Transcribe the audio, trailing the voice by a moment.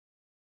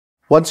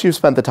Once you've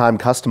spent the time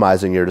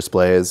customizing your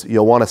displays,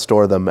 you'll want to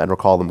store them and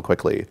recall them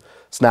quickly.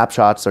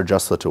 Snapshots are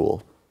just the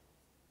tool.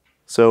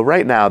 So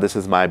right now, this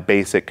is my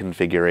basic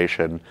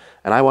configuration,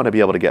 and I want to be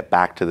able to get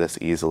back to this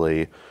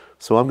easily.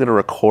 So I'm going to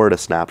record a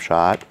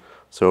snapshot.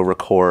 So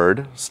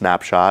record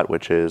snapshot,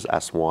 which is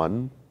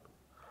S1,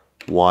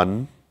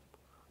 1,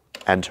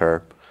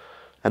 enter.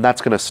 And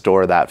that's going to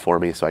store that for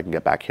me so I can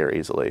get back here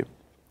easily.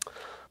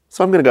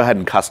 So I'm going to go ahead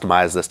and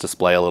customize this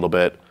display a little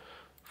bit.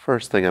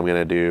 First thing I'm going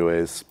to do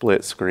is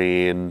split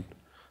screen,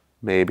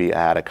 maybe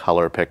add a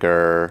color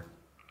picker,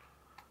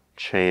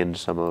 change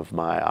some of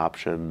my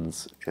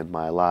options in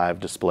my live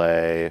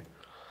display,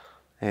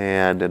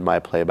 and in my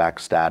playback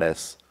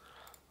status,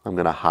 I'm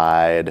going to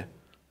hide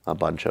a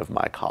bunch of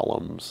my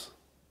columns.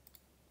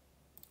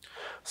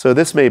 So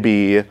this may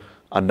be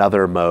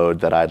another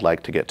mode that I'd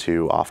like to get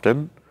to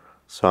often.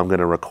 So I'm going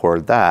to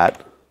record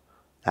that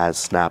as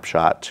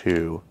snapshot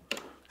 2,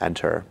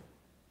 enter.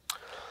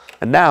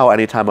 And now,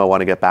 anytime I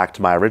want to get back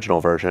to my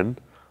original version,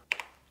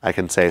 I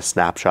can say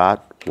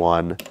snapshot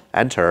 1,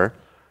 enter,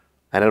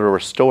 and it'll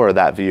restore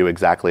that view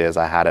exactly as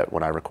I had it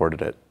when I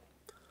recorded it.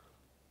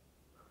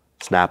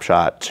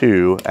 Snapshot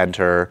 2,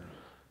 enter,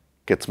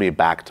 gets me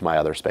back to my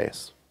other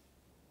space.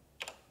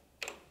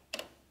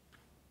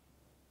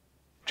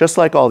 Just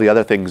like all the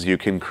other things you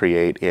can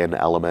create in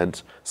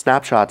Element,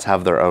 snapshots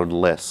have their own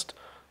list,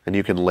 and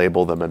you can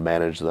label them and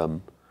manage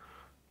them.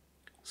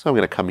 So I'm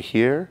going to come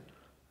here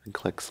and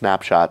click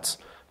Snapshots.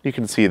 You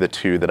can see the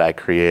two that I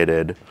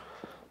created.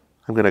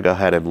 I'm going to go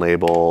ahead and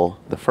label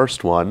the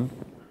first one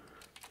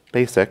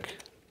Basic,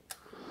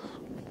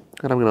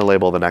 and I'm going to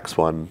label the next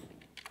one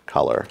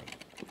Color.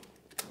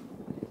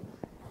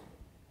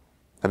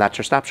 And that's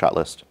your snapshot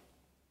list.